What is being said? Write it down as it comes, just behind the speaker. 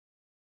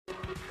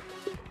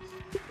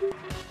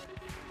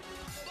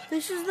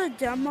This is the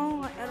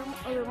demo. I don't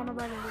really want to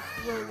buy the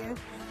real game.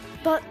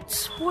 But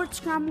Sports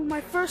Scramble,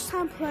 my first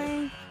time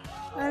playing.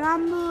 And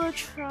I'm gonna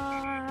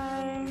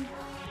try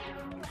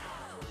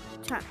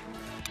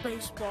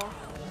baseball.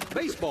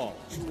 Baseball.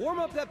 Warm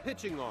up that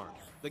pitching arm.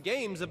 The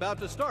game's about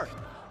to start.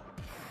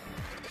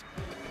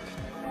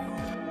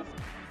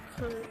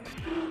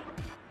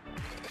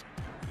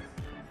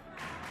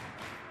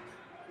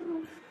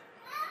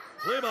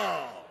 Play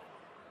ball.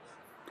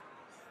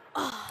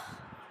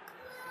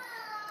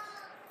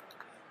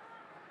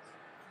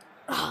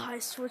 I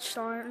switched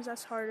arms.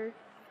 That's harder.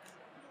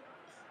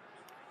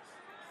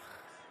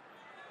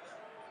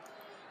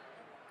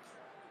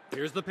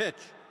 Here's the pitch.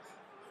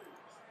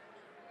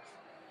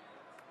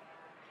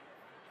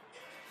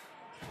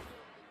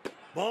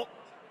 Ball.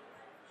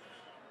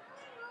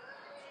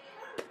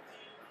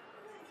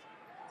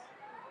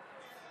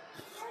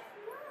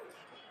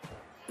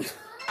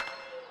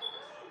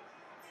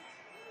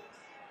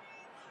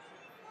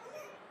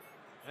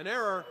 An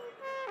error.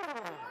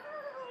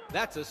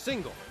 That's a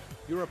single.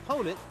 Your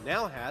opponent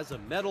now has a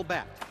metal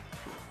bat.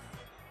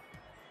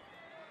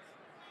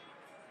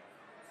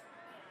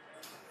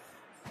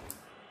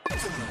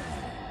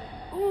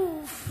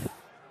 Oof.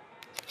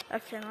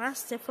 Okay,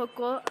 that's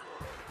difficult.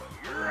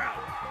 You're out.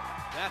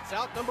 That's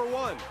out number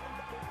one.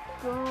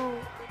 Go.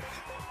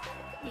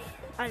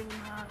 I didn't know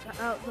how I got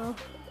out though.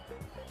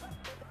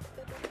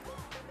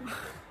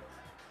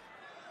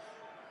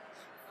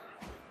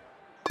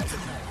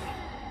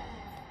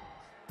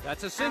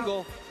 That's a single.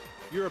 Out.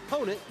 Your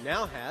opponent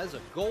now has a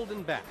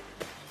golden bat.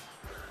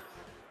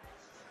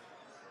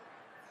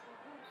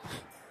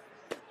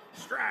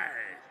 Strike.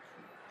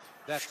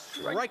 That's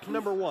strike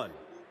number one.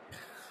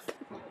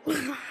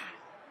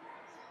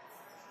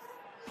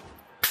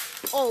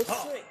 Oh,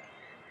 shit.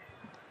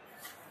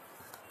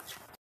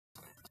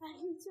 I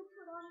need to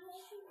put on my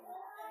shoes.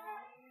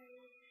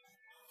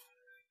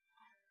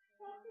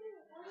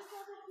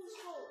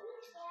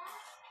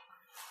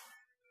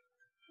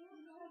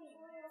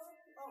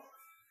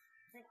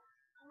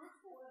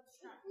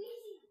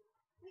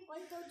 Why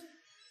don't you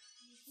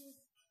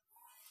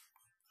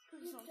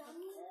put something?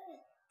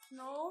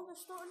 No, they're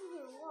starting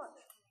here. Watch.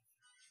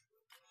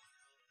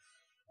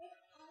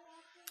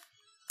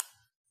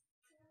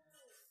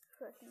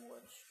 Freaking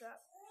wood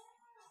strap.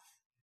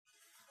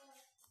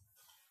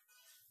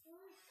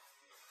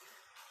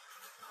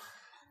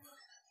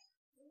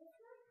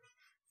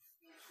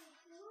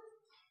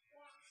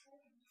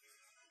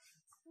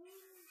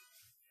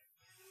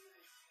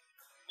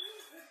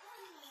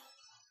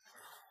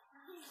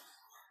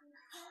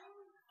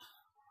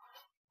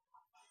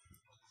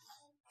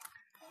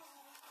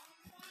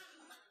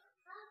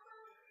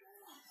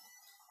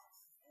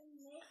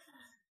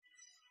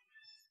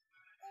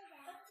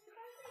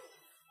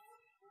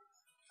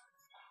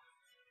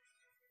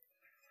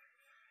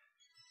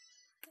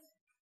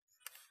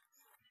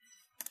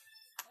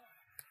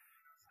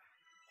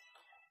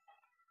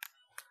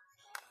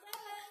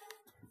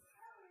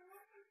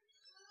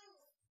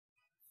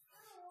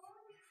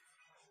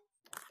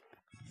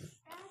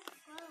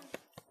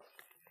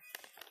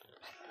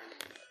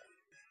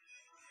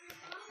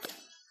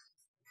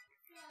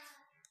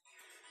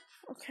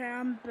 Okay,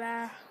 I'm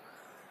back.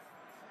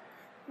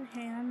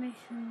 Okay, let me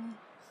see.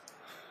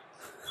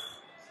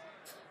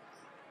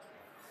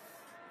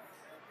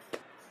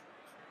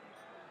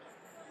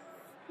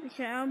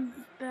 Okay, I'm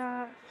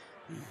back.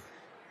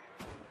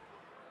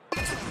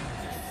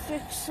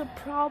 Fix the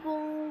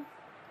problem.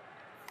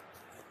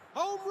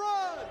 Home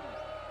run!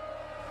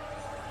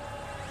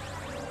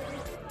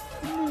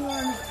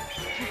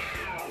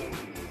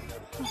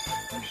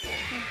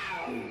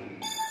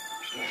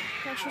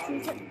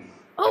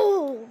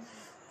 Oh!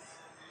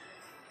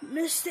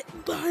 Missed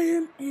it by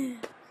him in.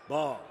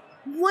 Ball.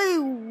 Wait,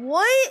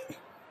 what?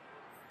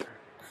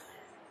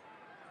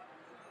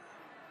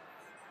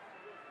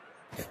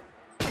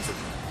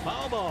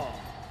 Foul ball.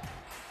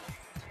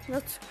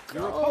 Let's go.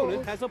 Your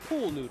opponent has a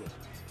pool noodle.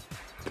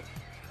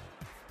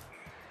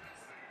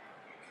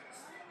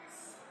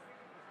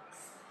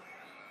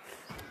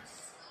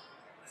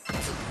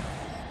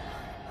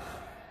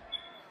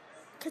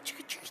 Catch.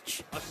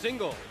 A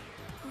single.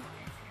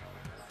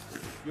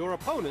 Your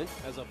opponent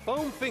has a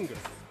foam finger.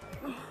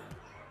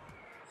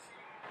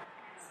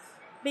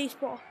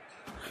 Baseball.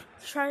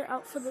 Try it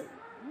out for the...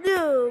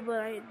 No, but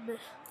I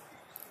missed.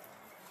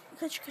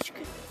 Catch.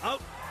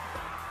 Out.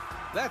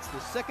 That's the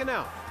second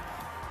out.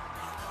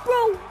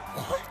 Bro,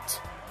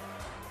 what?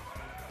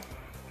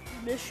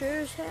 This sure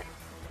is hit.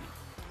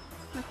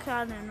 I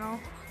kinda know.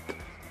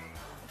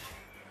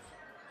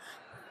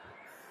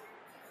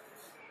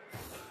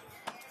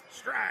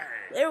 Strike.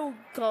 There we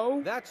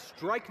go. That's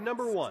strike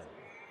number one.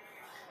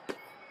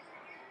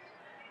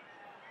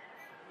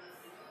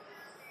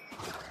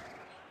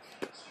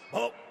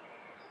 Oh.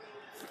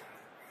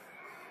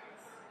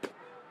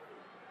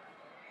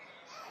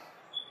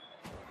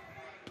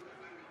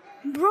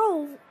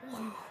 Bro.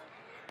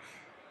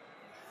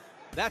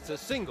 That's a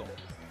single.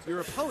 Your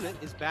opponent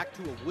is back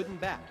to a wooden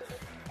bat.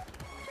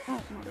 Oh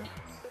my.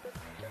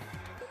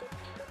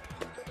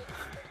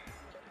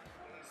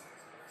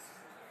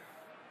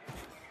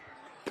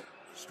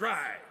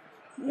 Strike.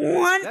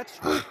 One. That's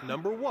strike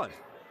number 1.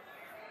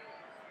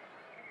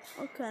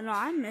 Okay, no,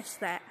 I missed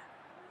that.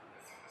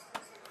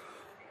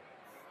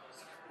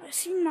 I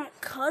seen my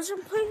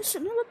cousin playing,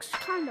 and it looks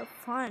kind of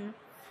fun.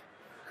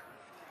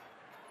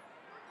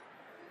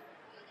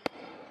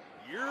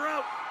 You're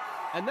out.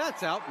 And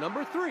that's out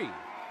number 3.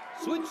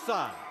 Switch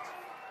sides.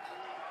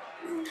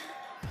 Ooh.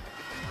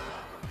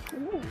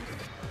 Ooh.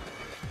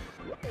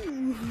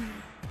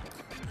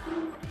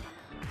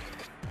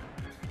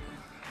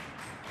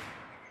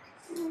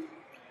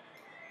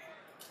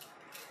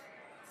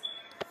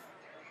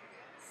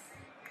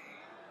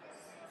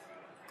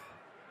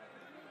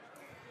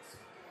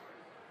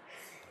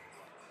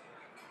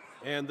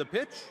 And the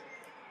pitch.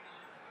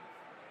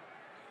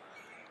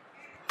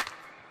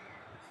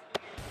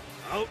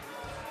 Out.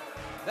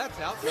 That's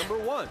out number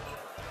 1.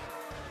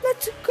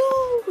 Let's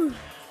go!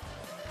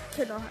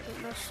 Okay, no, I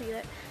did not see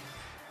that.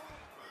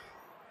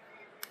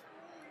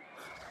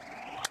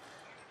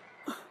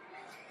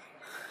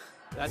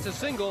 That's a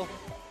single.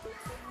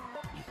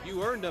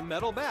 You earned a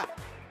metal bat.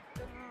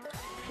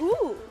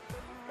 Ooh.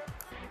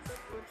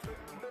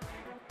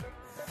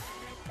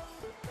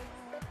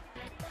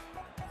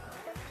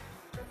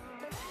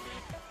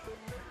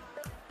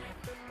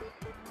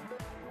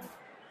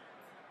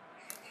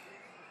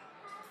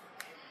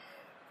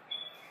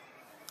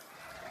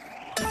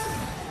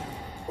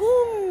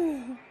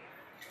 Ooh.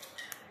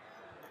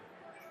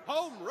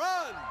 Home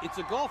run! It's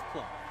a golf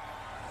club.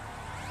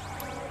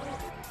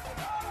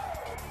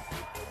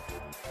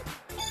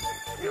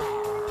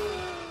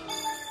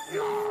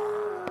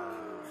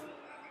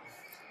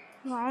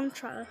 No, I want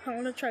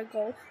to try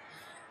golf.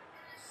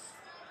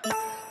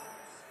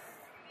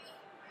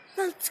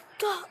 Let's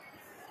go.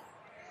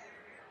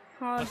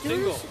 A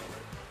single.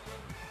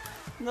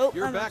 Nope.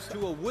 You're I back missed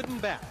to a wooden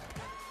bat.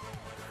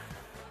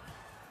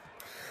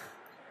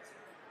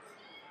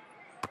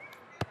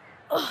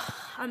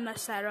 I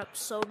messed that up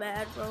so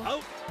bad, bro.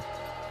 Out.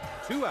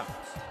 2 outs.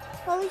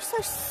 At least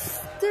I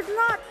did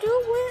not do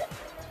it.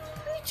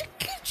 I need to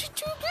get you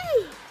to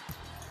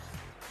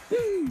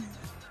do.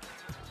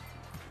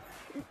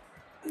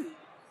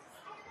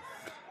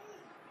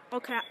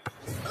 Okay.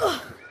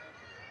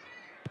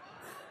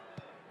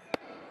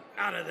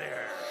 Out of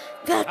there.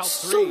 That's Out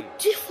so 3.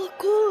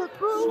 difficult,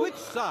 bro. Switch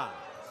sides.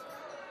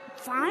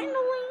 Finally,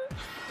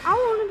 I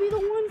want to be the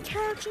one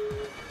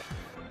catching.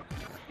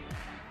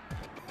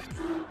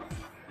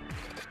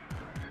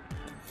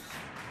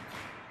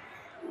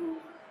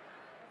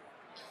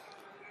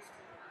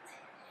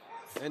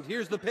 And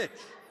here's the pitch.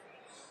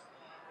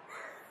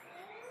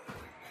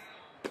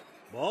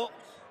 Ball.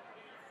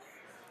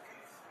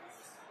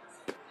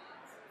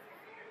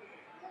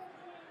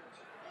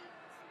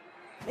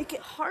 Make it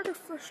harder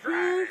for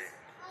me.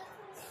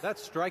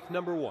 That's strike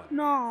number 1.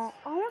 No,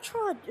 I want to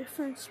try a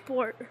different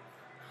sport.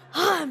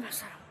 I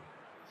messed up.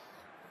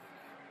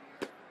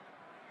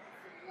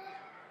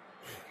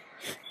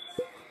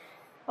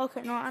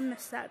 Okay, no, I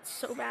missed that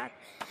so bad.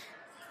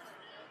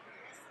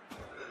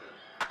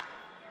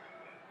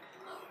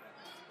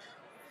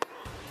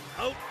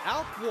 Out.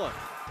 Out 1.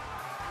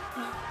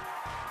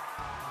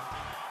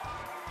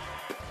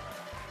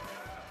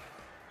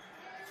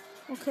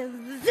 Okay,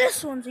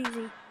 this one's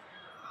easy.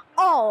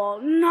 Oh,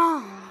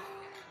 no.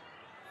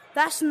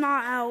 That's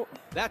not out.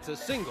 That's a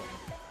single.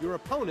 Your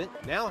opponent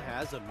now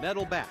has a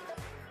metal bat.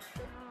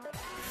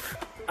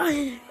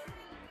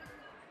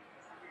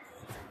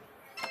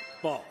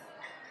 Ball.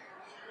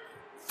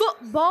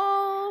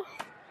 Football.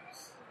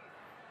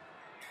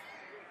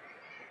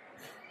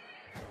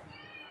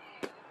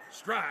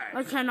 Strike.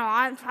 Okay, no,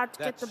 I have to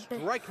get That's the big.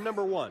 strike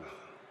number 1.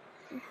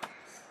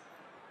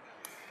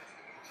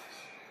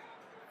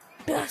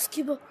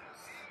 Basketball.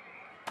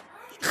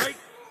 Strike.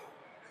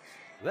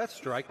 That's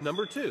strike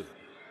number 2.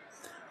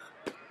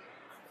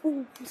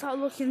 Ooh, without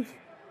looking.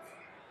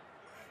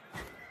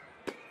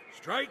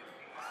 Strike.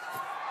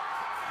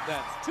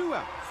 That's 2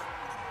 outs.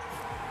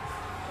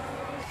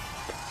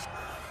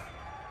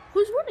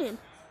 Who's winning?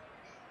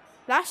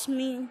 That's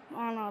me.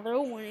 Oh no, they're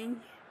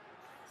winning.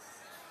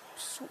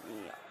 So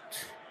many out.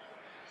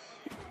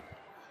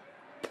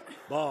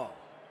 Ball.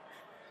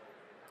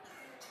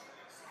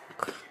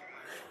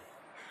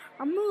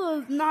 I'm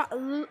gonna not.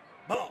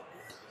 Ball.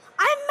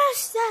 I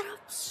messed that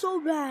up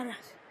so bad.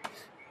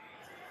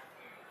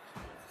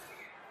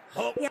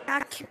 Ball. Yeah,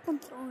 I keep on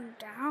throwing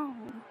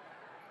down.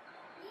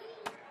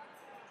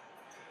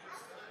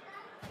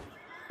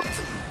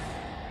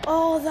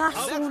 Oh, that's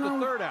That's the one. the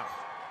I'm- 3rd out.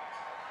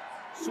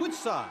 Switch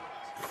sides.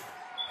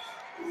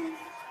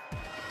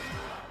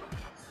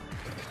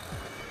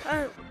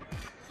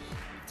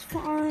 It's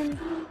fine.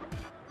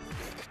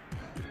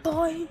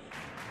 Boy.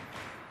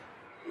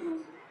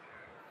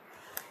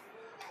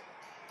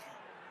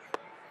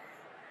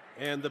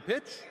 And the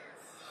pitch.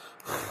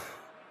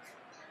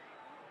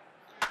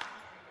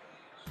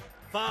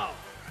 Foul.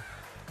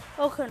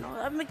 Okay, no,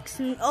 that makes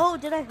me. Oh,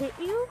 did I hit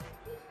you?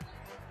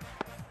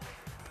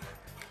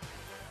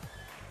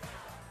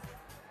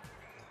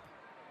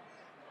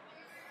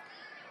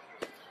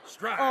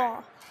 Strike.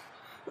 Oh.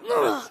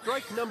 That's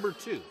strike number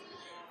 2.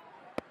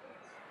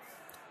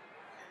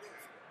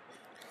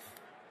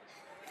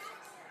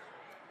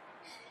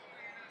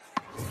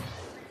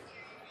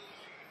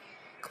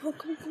 Come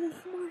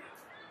on.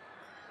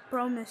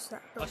 Bro, missed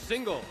that. Bro. A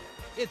single.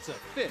 It's a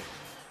fish.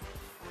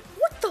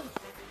 What the?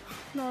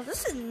 No,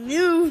 this is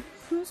new.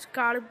 This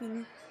gotta be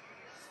new.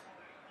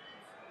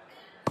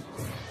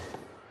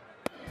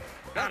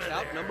 That's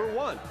out number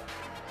 1.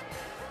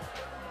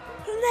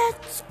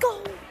 Let's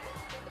go.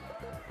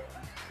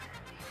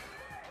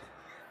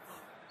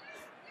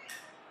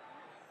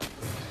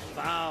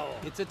 Foul.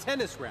 It's a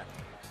tennis racket.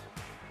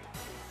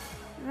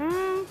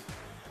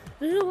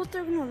 This is what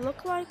they're gonna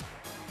look like.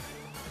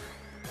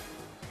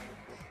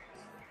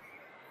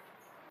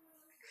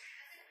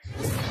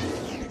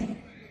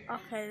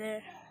 Okay,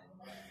 there.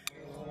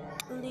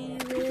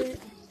 Leave it.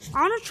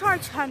 I wanna try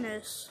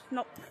tennis.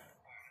 Nope.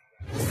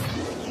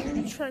 Let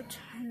me try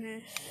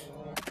tennis.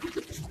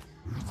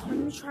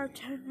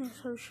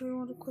 So she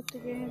want to quit the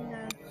game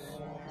then.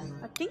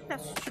 I think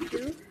that's what you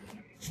do.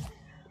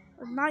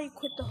 If not, you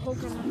quit the whole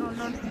game. No.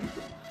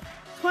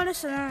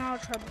 Tennis and then I'll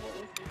try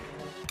bowling.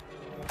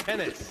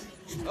 Tennis.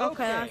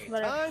 Okay, that's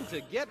better. Time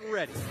to get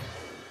ready.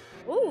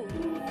 Ooh,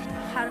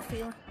 had a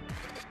feeling.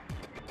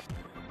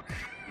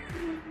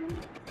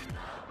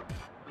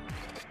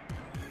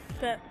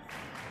 Bet.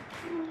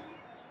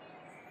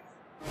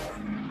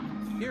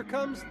 Here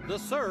comes the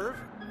serve.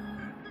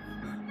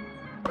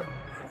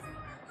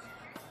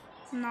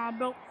 Nah,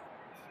 bro.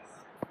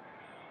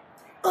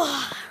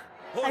 Ugh.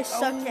 I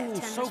suck at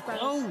tennis. So by the way.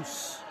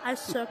 close. I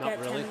suck Not at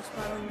really. tennis,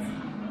 by the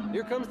way.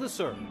 Here comes the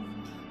serve.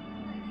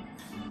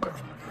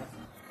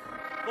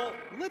 Well,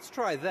 let's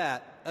try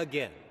that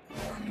again.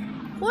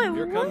 Wait,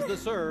 Here what? comes the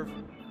serve.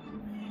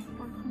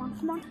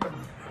 Come on.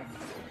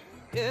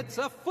 It's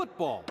a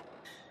football.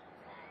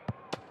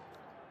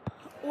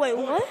 Wait,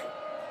 what?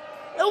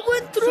 It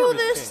went through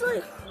Service this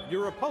change. like.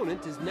 Your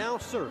opponent is now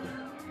serving.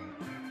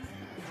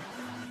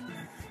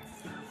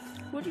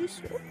 What do you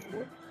say?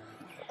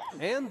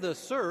 And the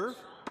serve.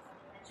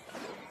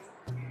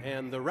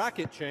 And the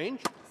racket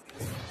change.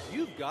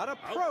 You've got a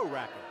pro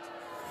racket.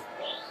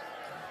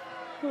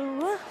 Wait,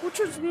 what? Which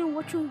one's me and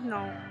which one's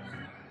no?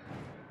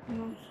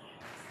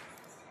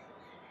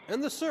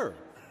 And the serve.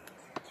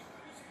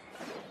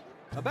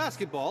 A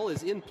basketball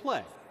is in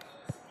play.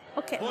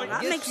 Okay, well, I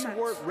that guess makes you sense.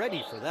 weren't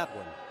ready for that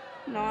one.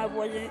 No, I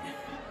wasn't.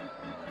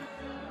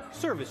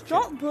 Service change.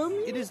 Don't boo me.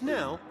 It is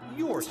now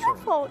your It's your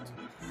turn. fault.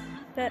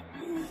 That.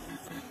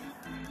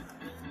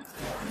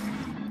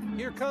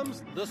 Here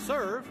comes the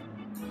serve.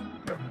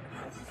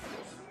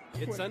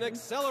 It's an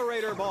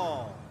accelerator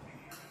ball.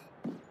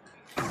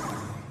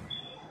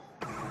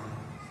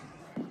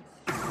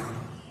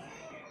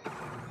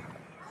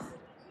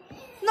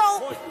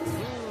 No!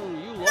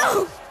 You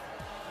lost.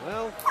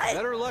 Well,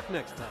 better luck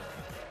next time.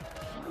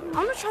 I'm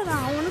gonna try that.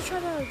 I wanna try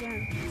that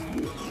again.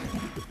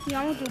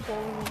 Yeah, I'm gonna do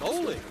bowling.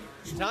 Bowling.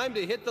 Time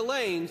to hit the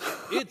lanes.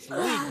 It's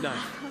league night.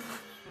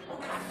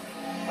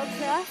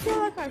 Okay, I feel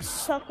like I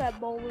suck at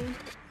bowling.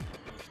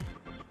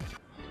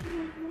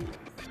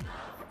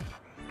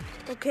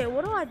 Okay,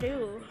 what do I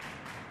do?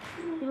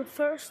 The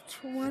first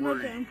to win a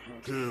game.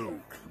 2,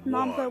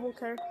 Non-playable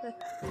character.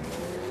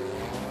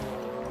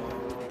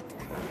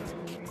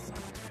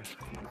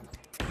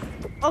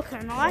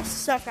 Okay, no, I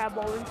suck at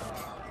bowling.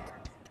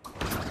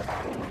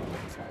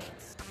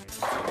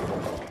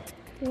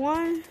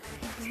 One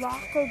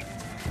block of.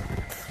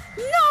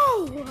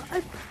 No!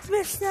 I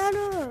messed that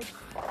up.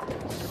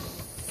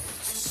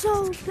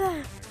 So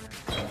bad.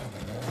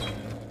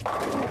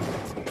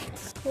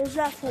 What was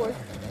that for?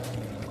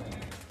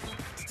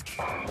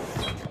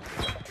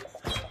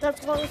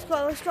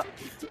 Let's go.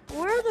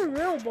 Where are the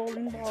real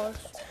bowling balls?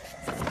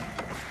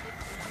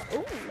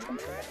 Ooh.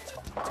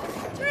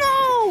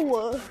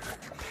 No!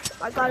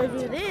 I gotta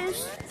do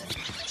this.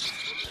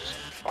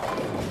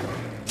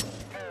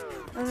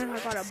 And then I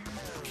gotta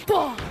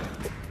ball.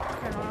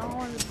 Okay, no, I don't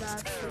want the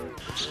bad shit.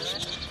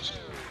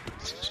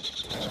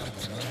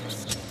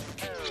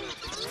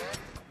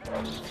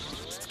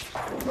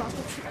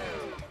 Rocket ship.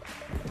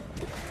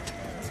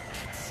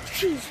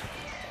 Jeez.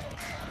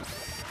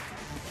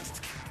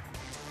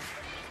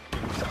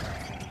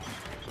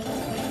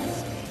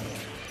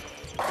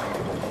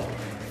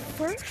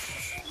 First,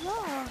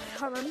 yeah.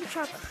 Let me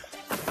try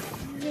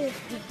this.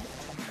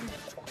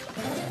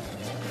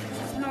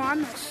 No, I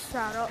messed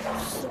that up.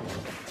 So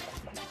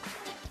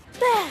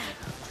bad.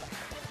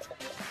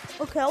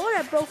 Okay, I would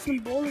have broke some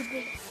bowling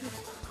balls.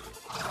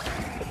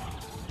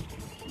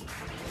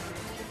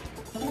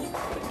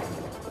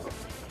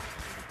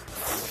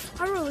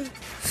 I really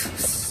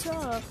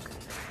suck.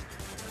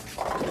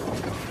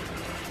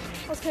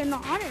 Okay, no,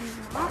 I did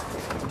not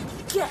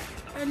get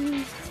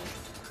any.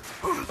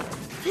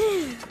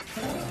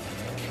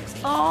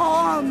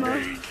 Oh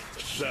my.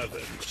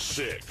 7,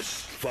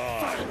 6,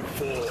 5,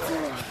 4,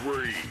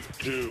 3,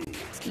 2,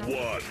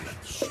 1.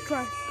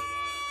 Strike.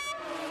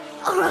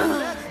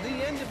 That's the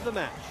end of the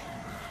match.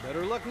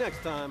 Better luck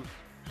next time.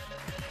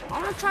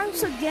 I'm gonna try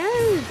this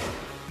again.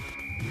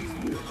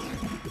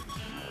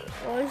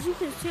 Well, as you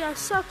can see, I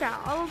suck at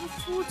all of the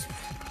foods.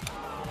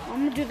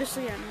 I'm gonna do this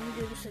again.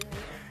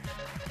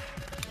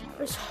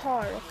 It's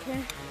hard,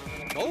 okay?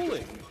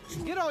 Bowling.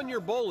 Get on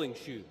your bowling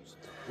shoes.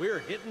 We're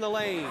hitting the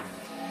lane.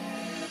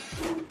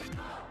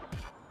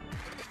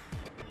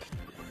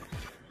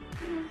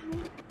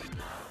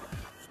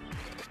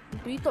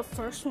 Beat the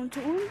first one to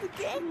win the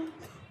game.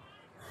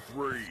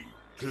 3,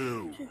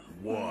 2,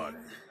 1.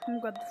 I'm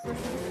got the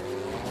first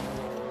one.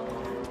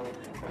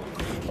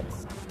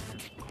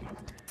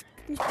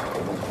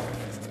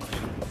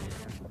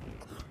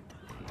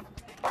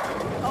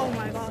 Oh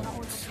my god, that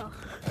was tough.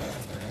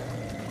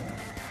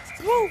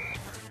 Whoa!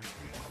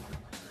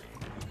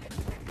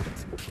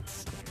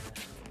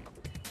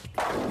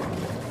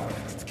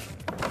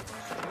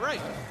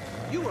 Right.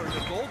 You earned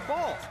a gold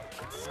ball.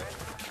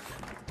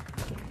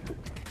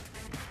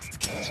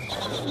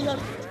 Look.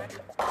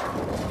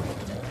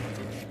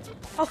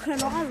 Okay,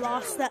 no, I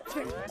lost that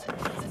thing.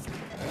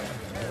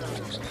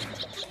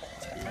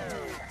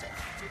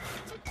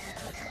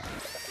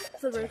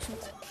 The racing.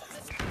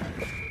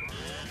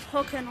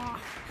 Okay, no,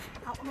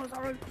 that one was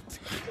already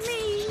me.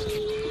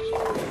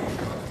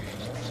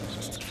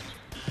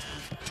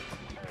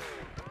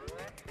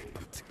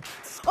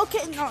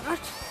 Okay, no, not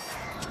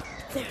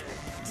there.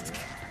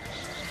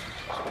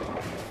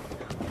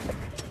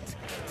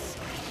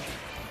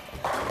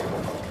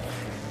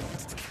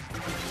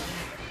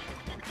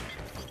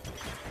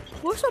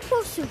 We're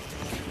supposed to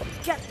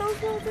get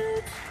those little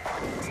dudes.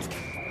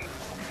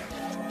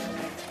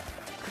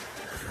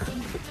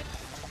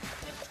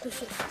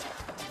 This is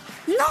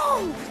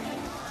no.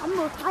 I'm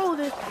gonna throw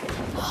this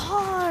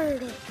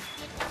hard.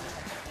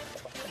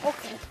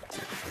 Okay.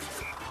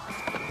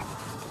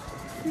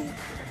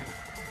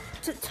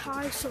 It's a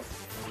tie, so.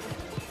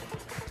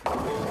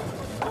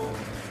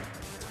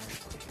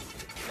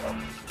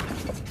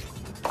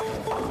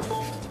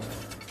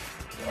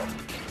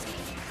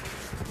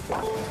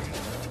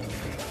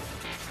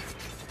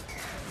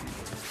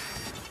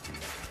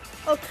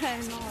 Okay,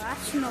 no,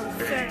 that's no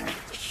fair.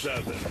 8,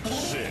 7,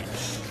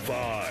 6,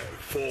 5,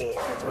 4,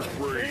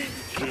 3,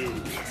 2,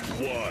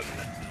 1.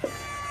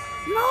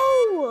 No!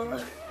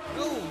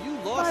 Oh, you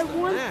By lost the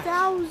match.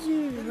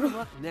 1,000. Good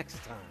luck next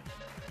time.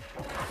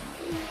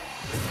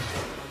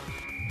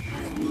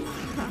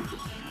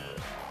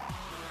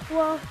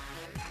 Well,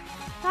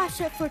 that's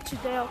it for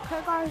today,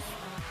 okay, guys?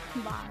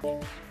 Bye.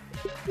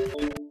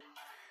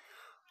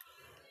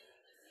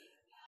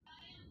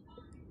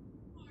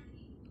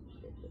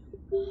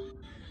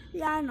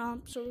 Yeah, I know,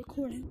 I'm still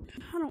recording.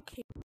 I don't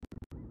care.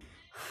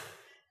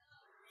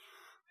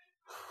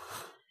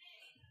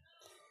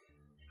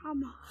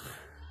 I'm